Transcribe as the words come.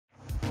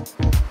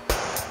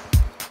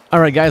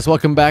Alright guys,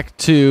 welcome back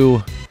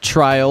to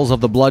Trials of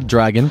the Blood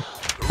Dragon.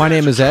 My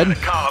name is Ed.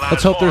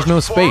 Let's hope there's no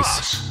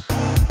space.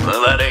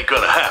 Well, that ain't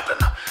gonna happen.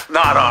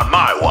 Not on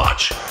my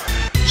watch.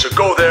 So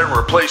go there and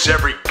replace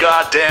every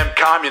goddamn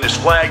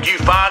communist flag you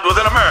find with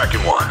an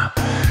American one.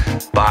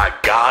 By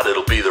God,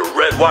 it'll be the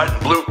red, white,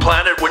 and blue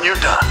planet when you're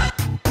done.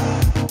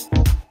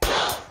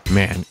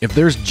 Man, if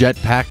there's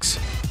jetpacks,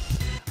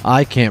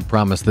 I can't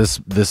promise this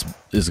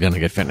is gonna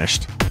get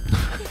finished.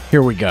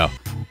 Here we go.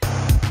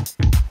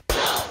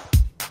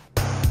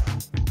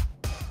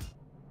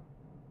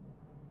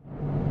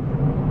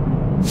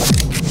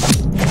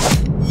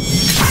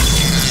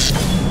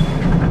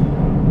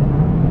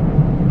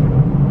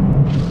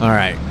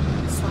 Alright,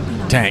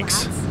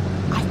 tanks.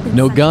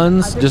 No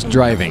guns, just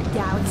driving.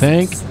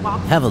 Thank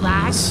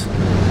heavens.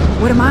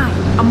 What am I?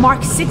 A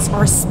Mark 6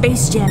 or a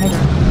space janitor?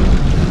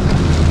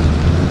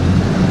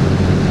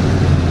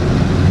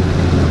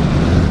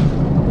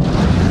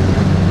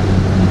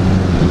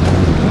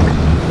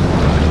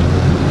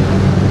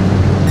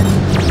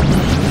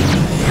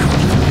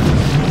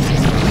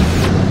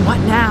 What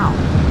now?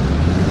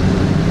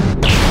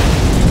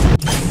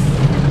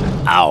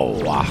 Ow.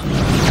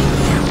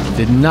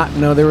 Did not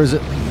know there was a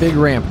big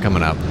ramp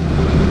coming up.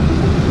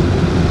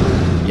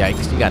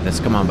 Yikes, you got this.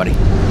 Come on, buddy.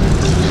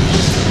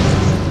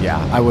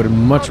 Yeah, I would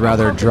much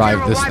rather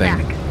drive this thing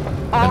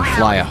than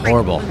fly a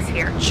horrible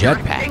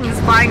jetpack. Things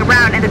flying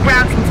around and the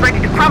ground seems ready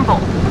to crumble.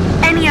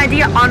 Any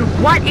idea on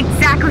what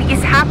exactly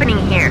is happening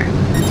here?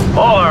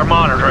 All our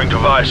monitoring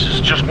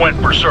devices just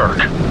went berserk.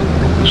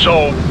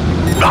 So,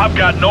 I've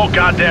got no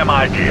goddamn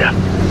idea.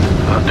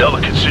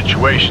 Delicate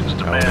situations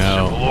demand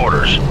simple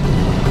orders.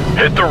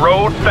 Hit the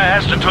road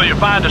fast until you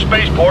find a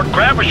spaceport,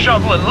 grab a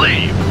shuttle, and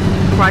leave.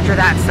 Roger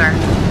that, sir.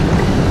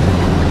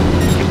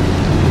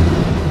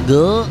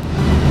 Duh.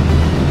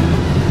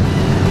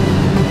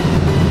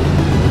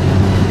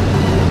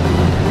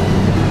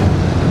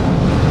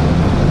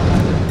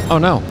 Oh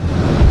no.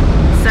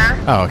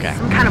 Sir? Oh, okay.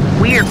 Some kind of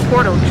weird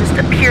portal just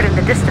appeared in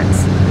the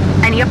distance.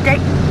 Any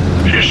update?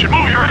 You should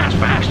move your ass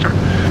faster.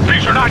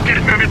 Things are not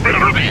getting any better.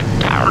 The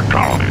entire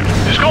colony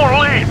is going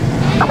to leave.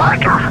 So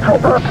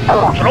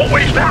don't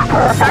waste that.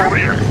 Over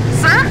here.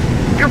 Sir?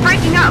 You're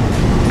breaking up.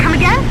 Come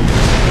again?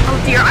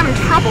 Oh dear, I'm in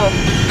trouble.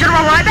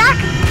 General Ryback?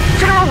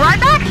 General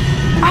Ryback?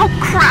 Oh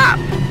crap.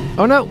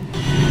 Oh no.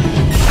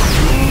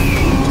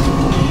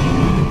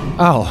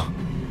 Oh.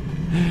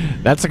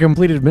 That's a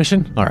completed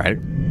mission? Alright.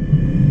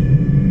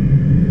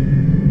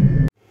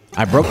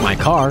 I broke my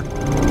car.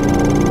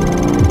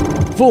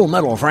 Full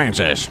Metal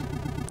Francis.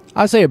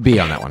 I'd say a B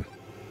on that one.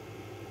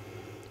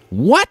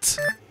 What?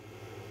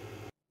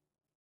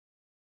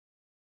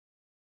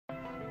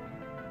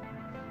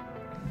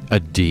 A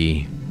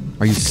D.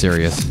 Are you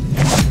serious?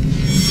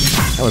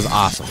 That was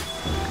awesome.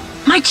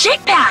 My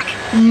jetpack!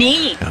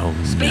 Neat! Oh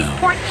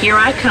Spaceport, here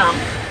I come.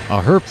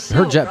 Oh, her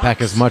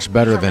jetpack is much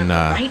better than,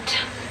 Right.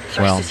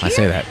 well, Thrust is I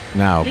say here. that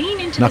now, Lean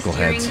into the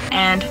knuckleheads. steering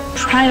and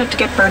try not to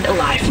get burned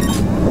alive.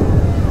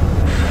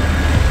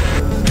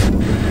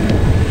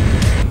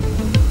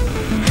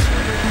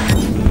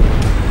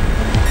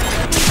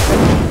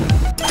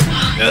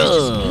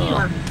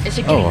 Or is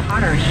it getting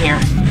hotter in here?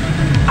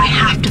 I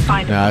have to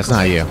find a No, it's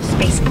not you.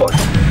 spaceport.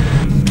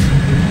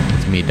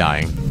 It's me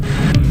dying.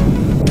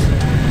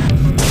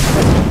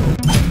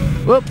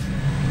 Whoop!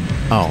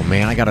 Oh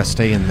man, I gotta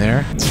stay in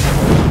there?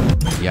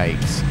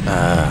 Yikes.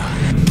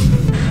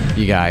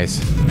 You guys.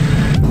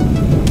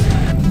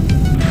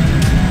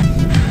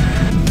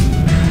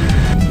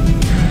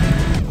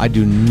 I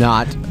do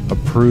not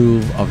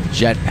approve of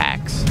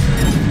jetpacks.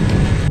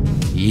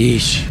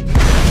 Yeesh.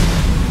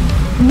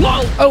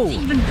 Whoa! Oh!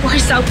 It's even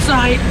worse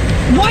outside.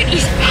 What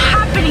is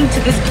happening to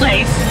this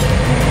place?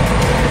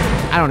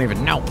 I don't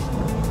even know.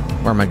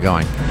 Where am I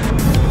going?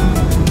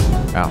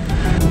 Oh.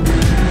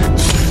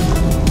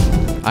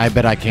 I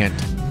bet I can't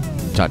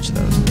touch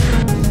those.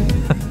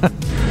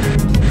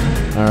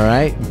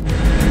 Alright.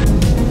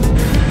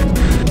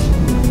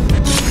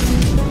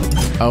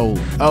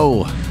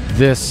 Oh,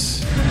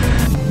 this.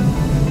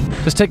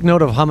 Just take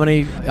note of how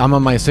many. I'm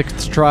on my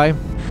 6th try.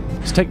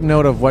 Just take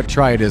note of what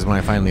try it is when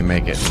I finally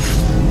make it.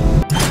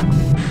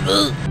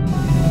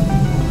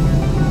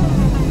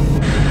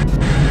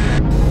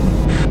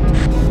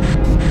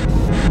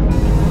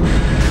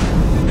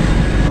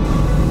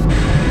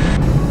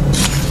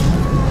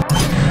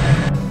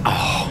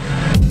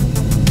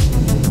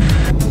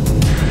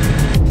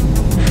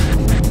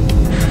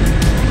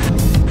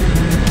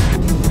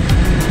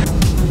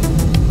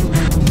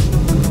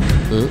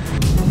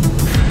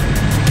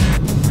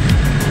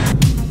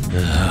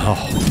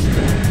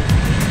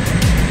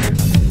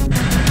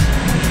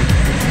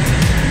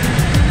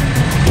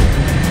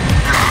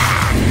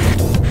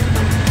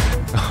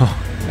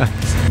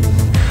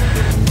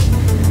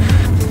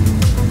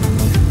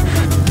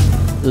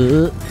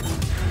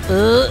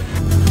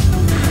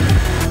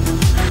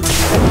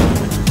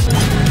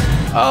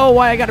 Oh,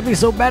 why I gotta be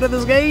so bad at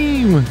this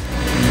game?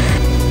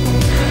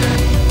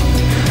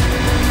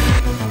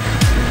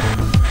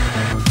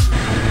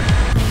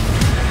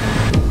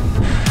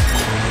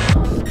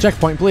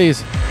 Checkpoint,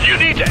 please. You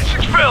need to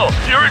exit, Phil.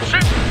 You're in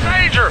serious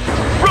danger.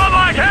 Run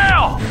like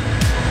hell.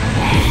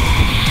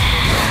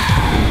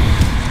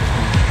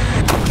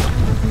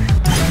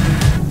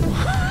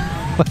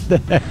 What the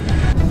heck?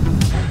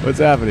 What's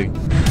happening?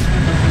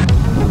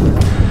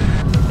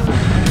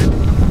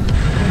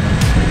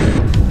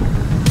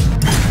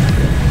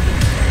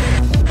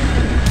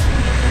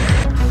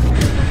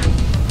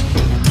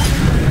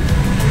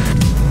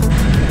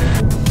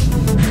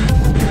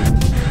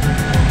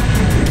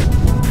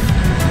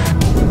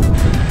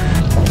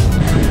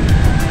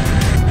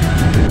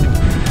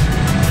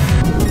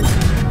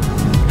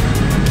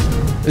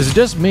 Is it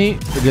just me,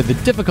 or did the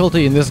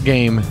difficulty in this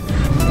game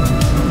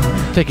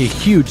take a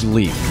huge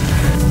leap?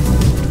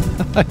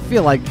 I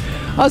feel like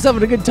I was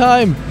having a good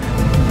time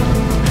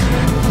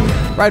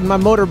riding my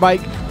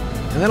motorbike,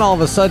 and then all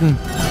of a sudden,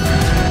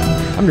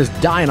 I'm just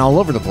dying all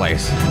over the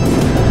place.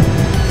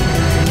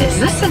 Is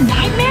this a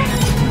nightmare?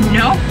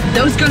 No,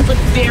 those guns look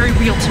very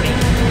real to me.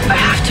 I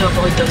have to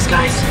avoid those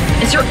guys.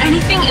 Is there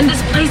anything in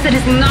this place that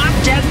is not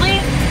deadly?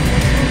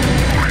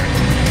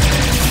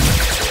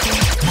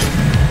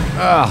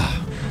 Ah,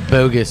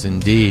 bogus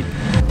indeed.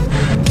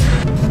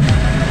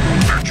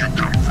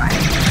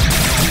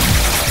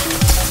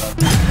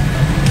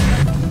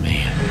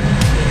 Man.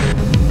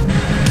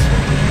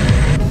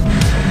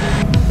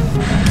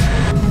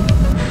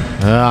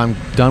 I'm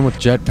done with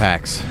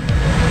jetpacks.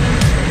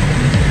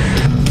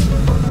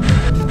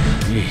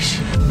 Yeesh.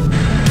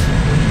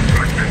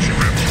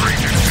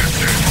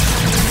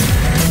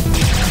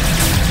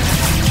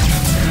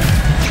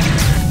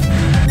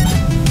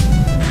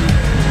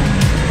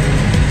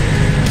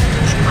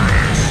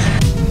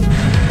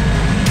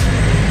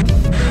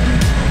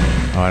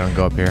 Oh, I don't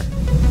go up here.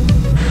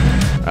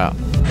 Oh.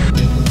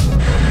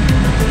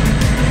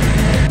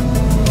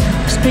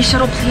 Space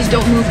shuttle, please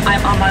don't move.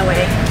 I'm on my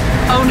way.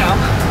 Oh no.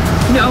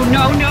 No,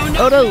 no, no, no.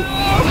 Oh no.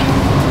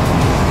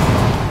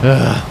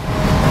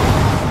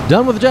 Ugh.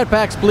 Done with the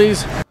jetpacks,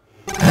 please.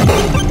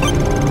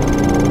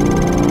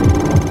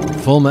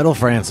 Full Metal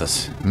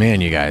Francis.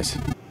 Man, you guys.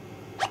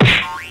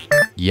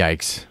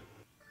 Yikes.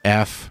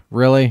 F.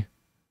 Really?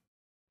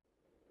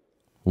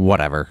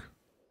 Whatever.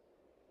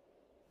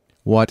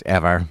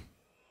 Whatever.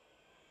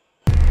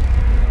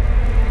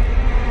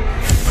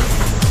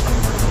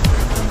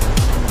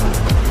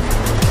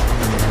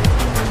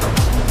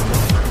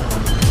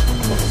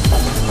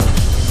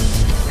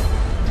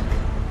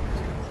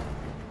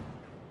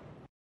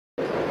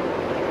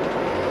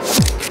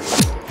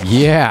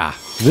 Yeah,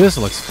 this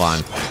looks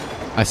fun.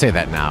 I say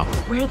that now.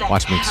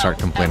 Watch me start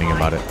complaining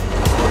about it.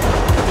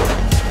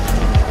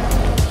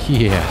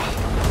 Yeah.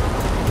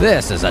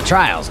 This is a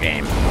Trials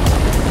game.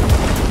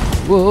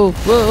 Whoa,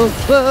 whoa,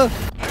 whoa.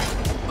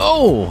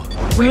 Oh!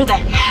 Where the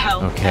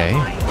hell? Okay.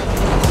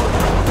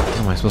 What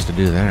am I supposed to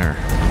do there?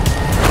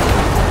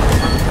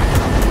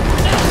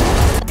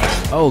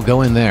 Oh,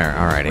 go in there.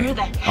 Alrighty.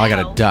 Oh, I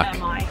gotta duck.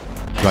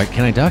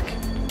 Can I duck?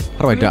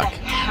 How do I duck?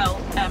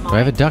 Do I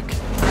have a duck?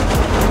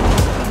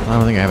 I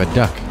don't think I have a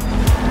duck.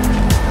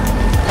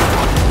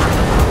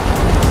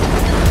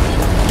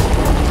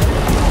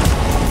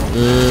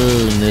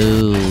 Oh,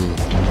 no.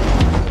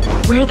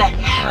 Where the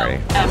hell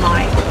am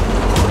I?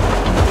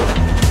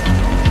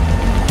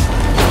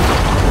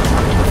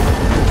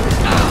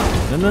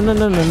 No, no, no,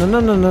 no, no, no,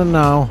 no, no,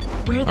 no.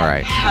 Where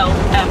the hell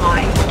am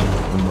I?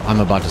 I'm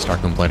about to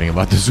start complaining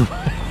about this.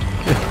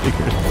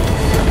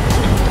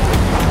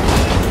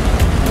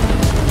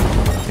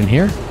 In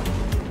here?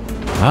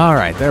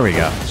 Alright, there we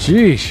go.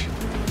 Sheesh.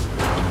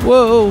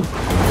 Whoa.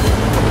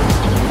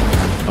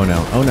 Oh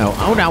no, oh no,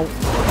 oh no.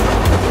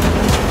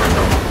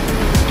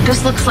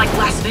 This looks like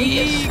Las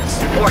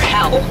Vegas. Or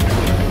hell.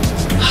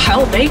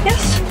 Hell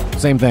Vegas?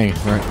 Same thing,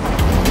 right?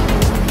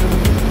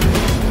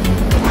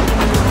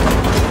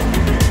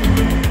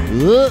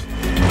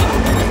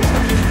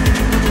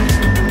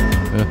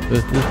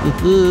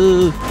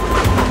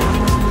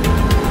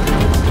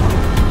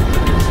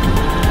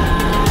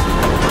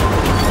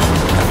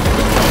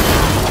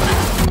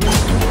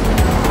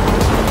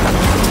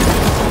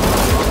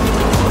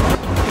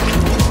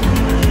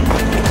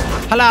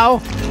 Hello.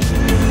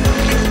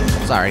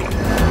 Sorry.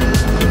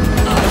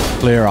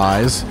 Clear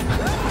eyes.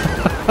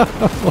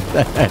 What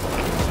the heck?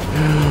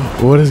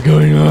 What is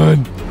going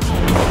on?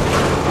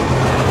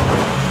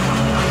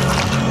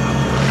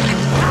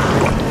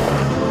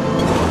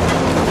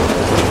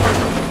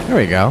 There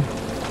we go.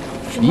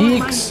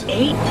 Yeeks.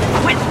 8?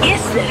 What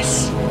is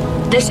this?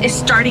 This is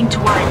starting to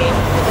worry me.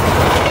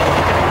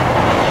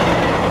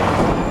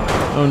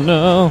 Oh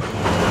no.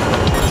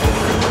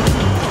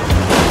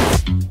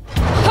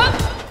 Huh?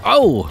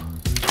 Oh!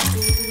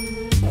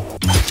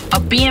 A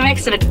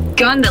BMX and a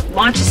gun that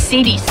launches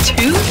CDs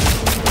too?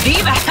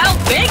 Viva Hell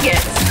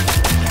Vegas!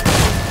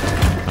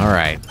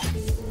 Alright.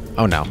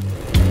 Oh no.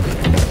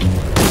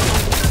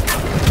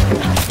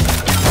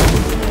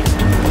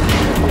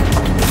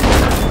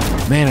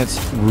 Man, it's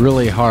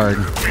really hard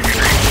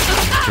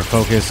to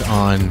focus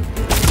on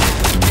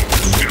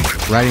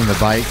riding the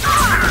bike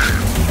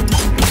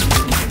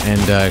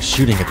and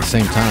shooting at the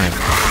same time.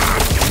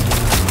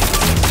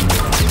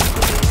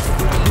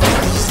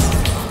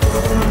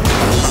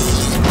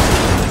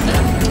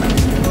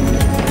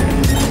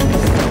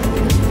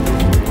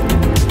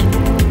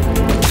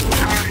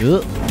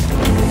 Ugh.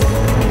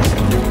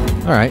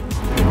 All right.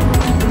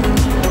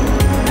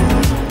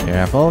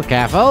 Careful,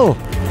 careful.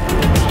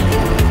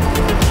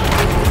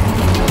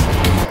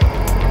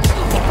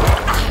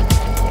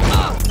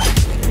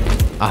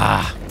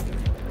 Ah.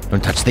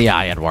 Don't touch the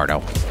eye,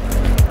 Eduardo.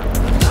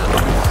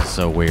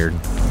 So weird.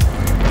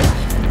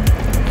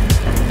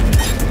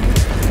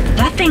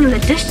 That thing in the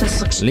distance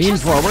looks Lean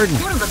just forward.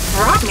 like what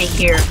brought me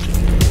here.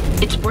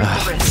 It's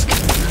worth the risk.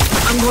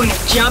 I'm going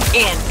to jump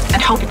in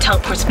and hope it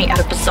teleports me out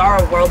of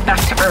Bizarro World back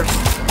to Earth.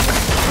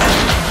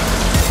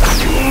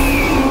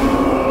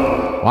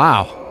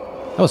 Wow.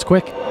 That was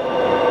quick.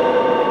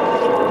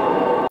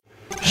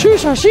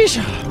 Shisha,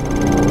 shisha.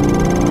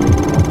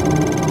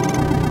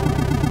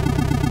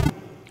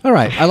 All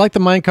right. I like the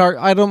minecart.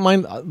 I don't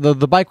mind.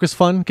 The bike was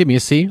fun. Give me a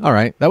C. All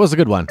right. That was a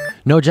good one.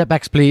 No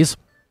jetpacks, please.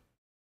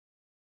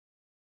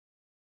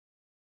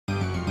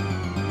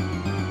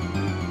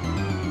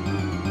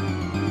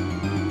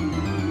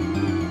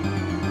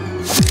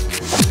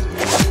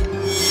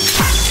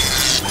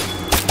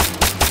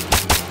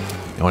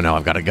 Oh no,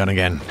 I've got a gun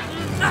again.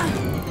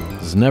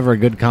 This is never a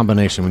good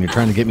combination when you're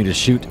trying to get me to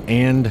shoot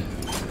and...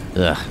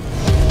 Ugh.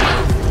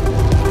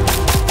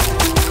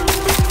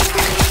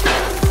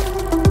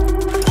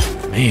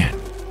 Man,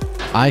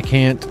 I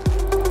can't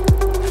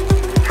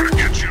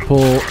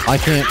pull... I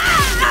can't...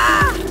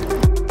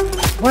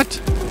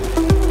 What?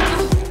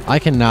 I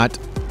cannot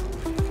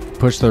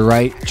push the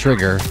right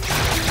trigger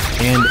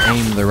and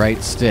aim the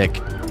right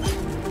stick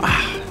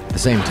at the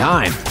same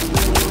time.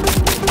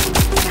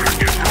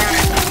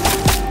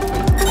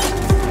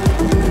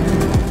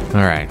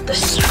 All right. The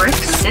Strip,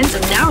 Sins,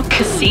 and now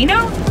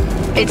Casino?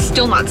 It's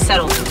still not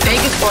settled.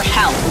 Vegas or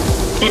hell.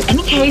 In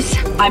any case,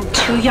 I'm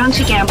too young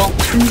to gamble,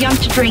 too young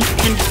to drink,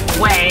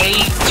 and way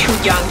too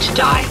young to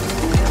die.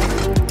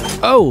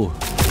 Oh!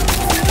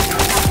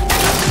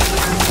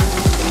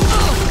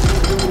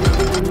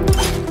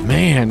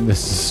 Man,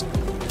 this is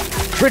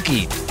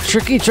tricky.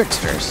 Tricky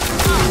tricksters.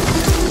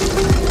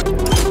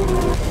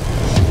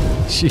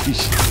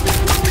 Sheesh.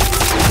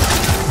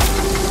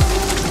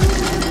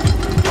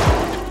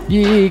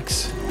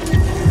 Yeeks.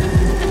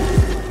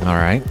 All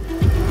right.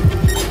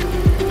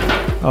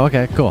 Oh,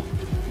 okay, cool.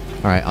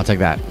 All right, I'll take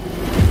that.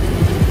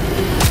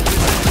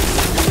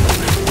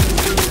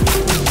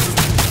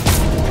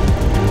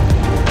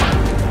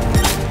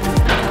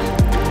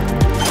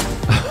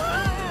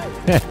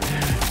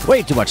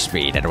 Way too much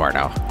speed,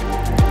 Eduardo.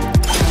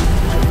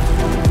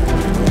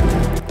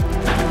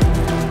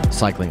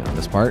 Cycling on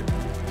this part.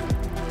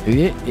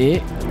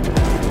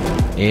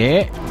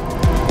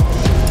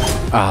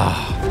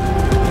 Ah.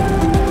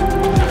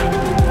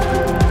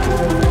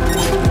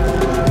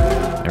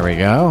 There we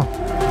go.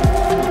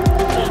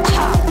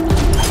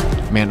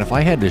 Man, if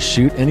I had to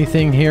shoot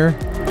anything here,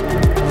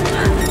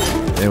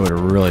 it would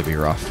really be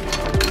rough.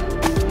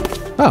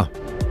 Oh.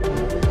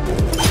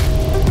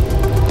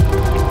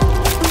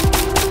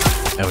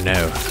 Oh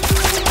no.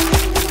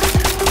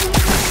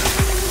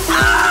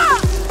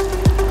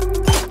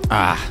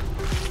 Ah.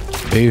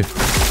 Boo.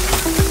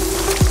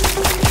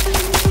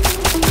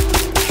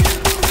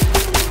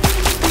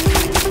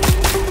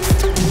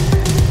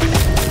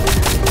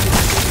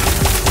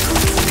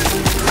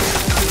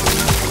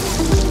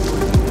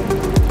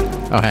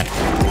 Oh, hey.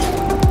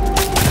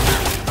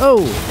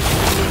 Oh!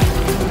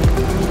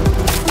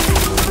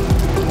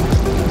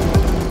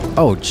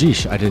 Oh,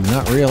 geesh, I did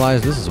not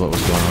realize this is what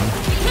was going on.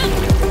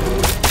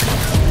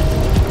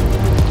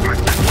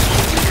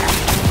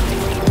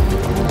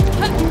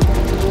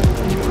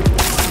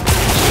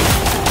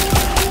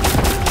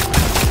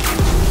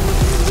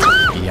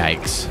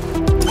 Yikes.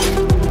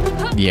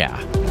 Yeah.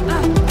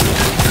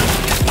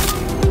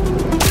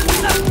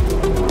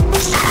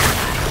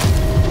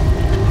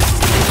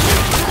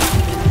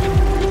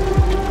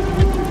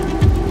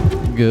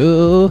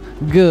 Go,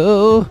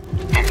 go.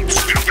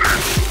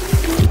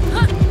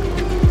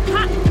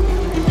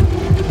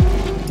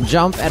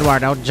 Jump,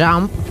 Eduardo,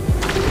 jump.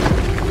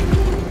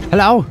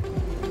 Hello.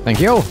 Thank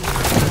you.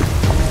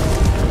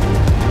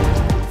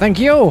 Thank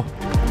you.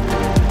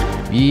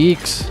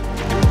 Yeeks.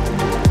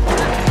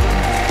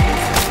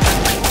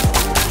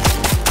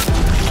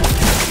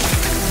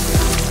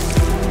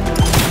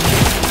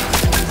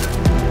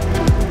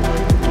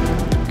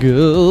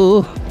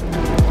 Go.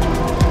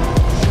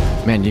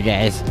 Man, you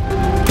guys.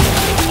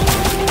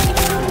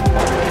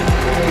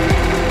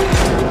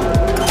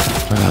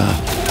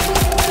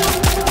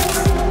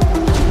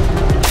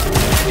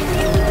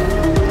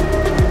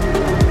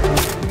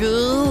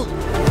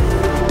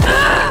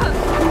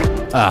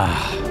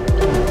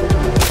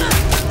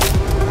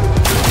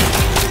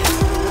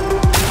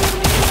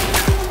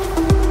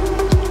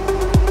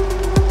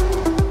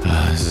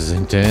 This is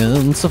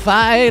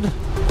intensified.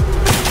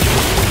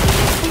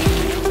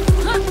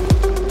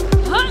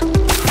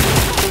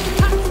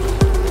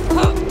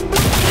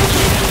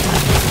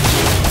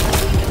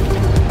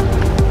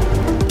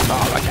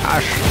 Oh my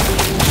gosh.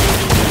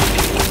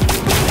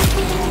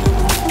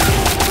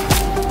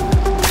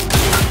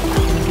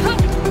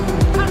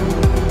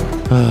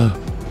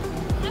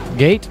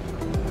 Gate?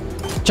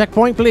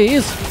 checkpoint,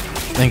 please.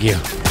 Thank you.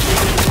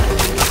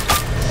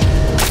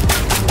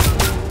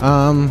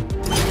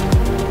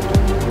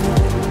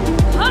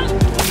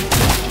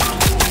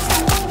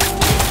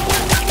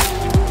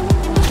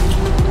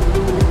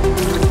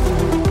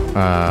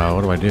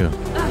 What do I do?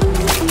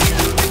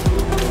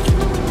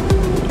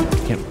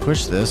 Can't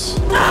push this.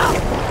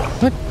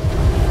 What?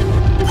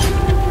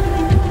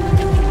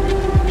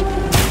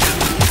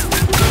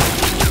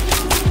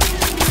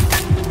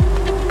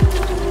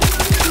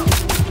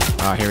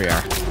 Oh, here we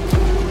are.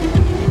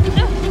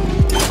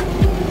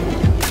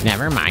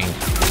 Never mind.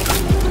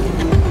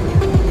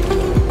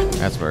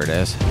 That's where it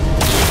is.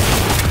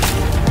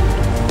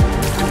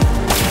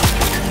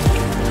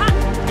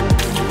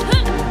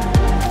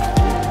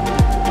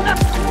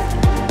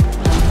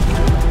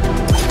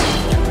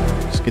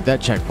 Just get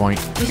that checkpoint.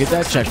 Get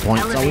that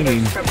checkpoint. That's all we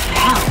need. From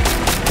hell.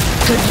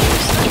 Good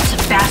news, it's the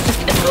fastest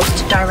and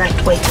most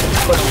direct way to the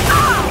portal.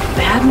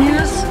 Bad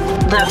news,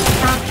 the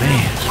front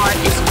part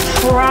is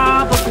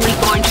probably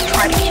going to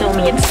try to kill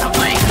me in some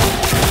way.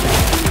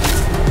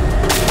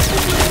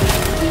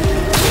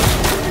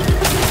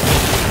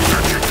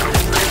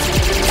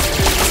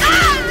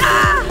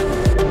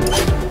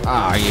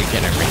 Oh, are you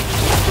kidding me?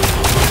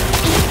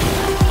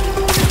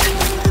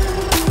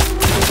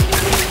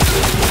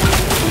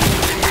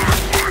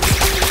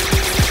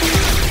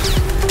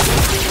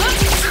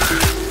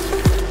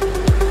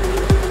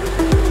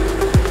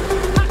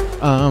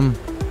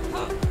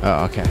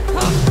 Oh, okay.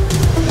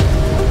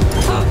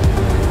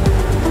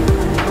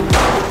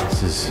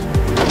 This is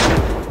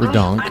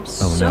redonk. I'm Oh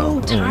so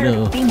no. tired Oh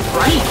no. of being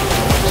right.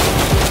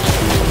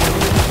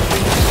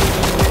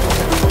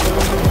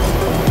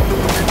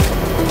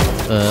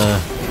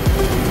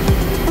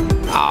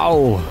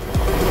 Ow.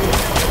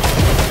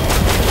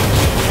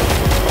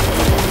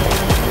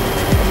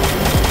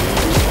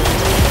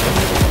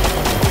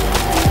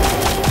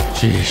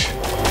 Sheesh.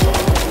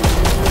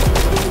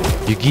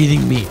 You're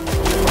getting me.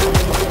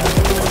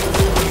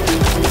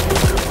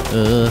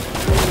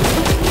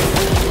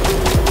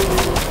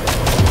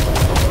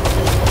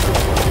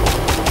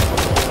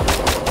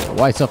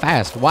 Why so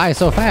fast? Why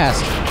so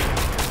fast?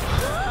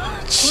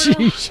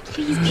 Sheesh.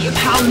 Please be a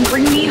pal and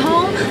bring me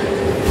home.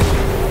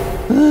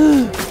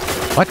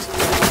 What?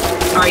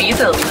 Are you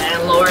the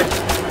landlord?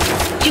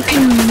 You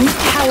can move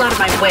the hell out of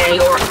my way,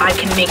 or I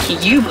can make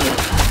you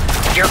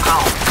move. Your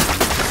call.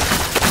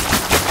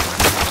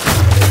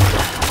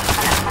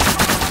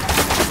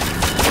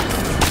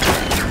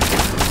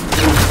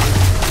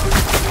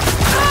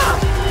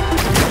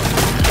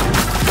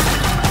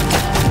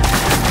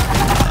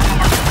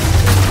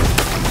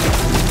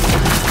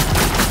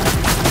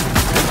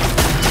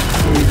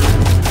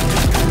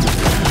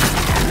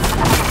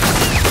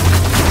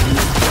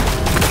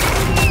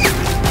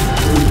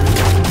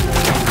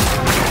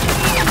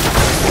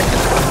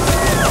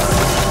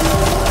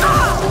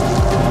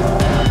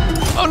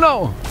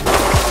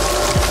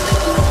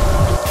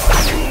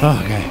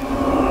 Okay.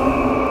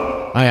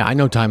 I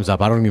know time's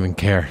up. I don't even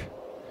care.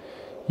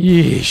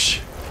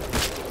 Yeesh.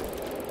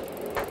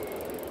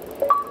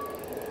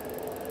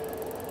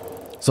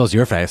 So's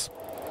your face.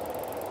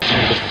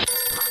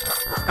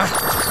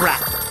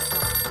 Crap.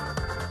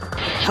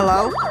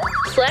 Hello?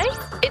 Slay?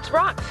 It's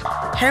Rox.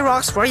 Hey,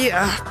 Rox, where you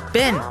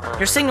been?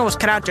 Your signal was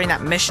cut out during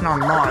that mission on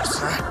Mars.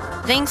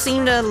 Things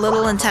seemed a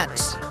little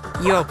intense.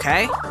 You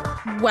okay?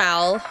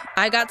 Well,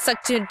 I got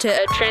sucked into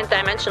a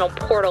transdimensional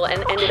portal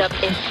and ended up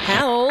in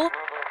hell.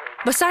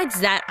 Besides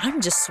that, I'm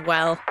just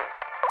swell.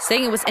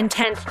 Saying it was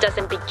intense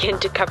doesn't begin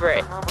to cover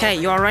it. Okay,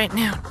 you alright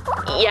now?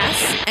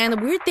 Yes, and the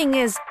weird thing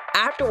is,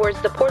 afterwards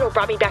the portal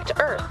brought me back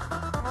to Earth.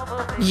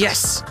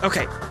 Yes.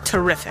 Okay,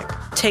 terrific.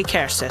 Take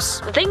care,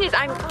 sis. The thing is,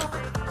 I'm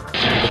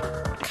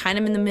kind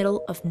of in the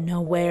middle of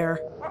nowhere.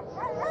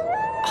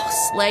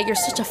 Oh, Slay, you're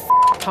such a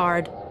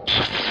tard.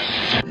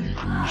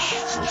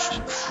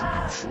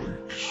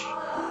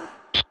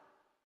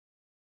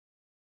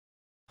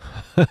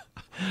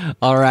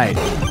 All right.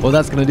 Well,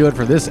 that's going to do it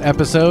for this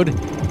episode.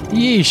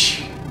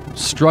 Yeesh.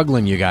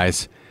 Struggling, you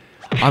guys.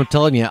 I'm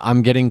telling you,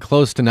 I'm getting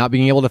close to not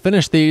being able to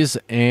finish these,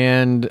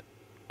 and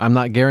I'm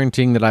not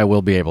guaranteeing that I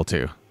will be able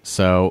to.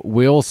 So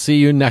we'll see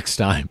you next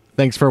time.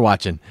 Thanks for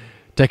watching.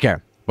 Take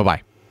care.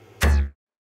 Bye-bye.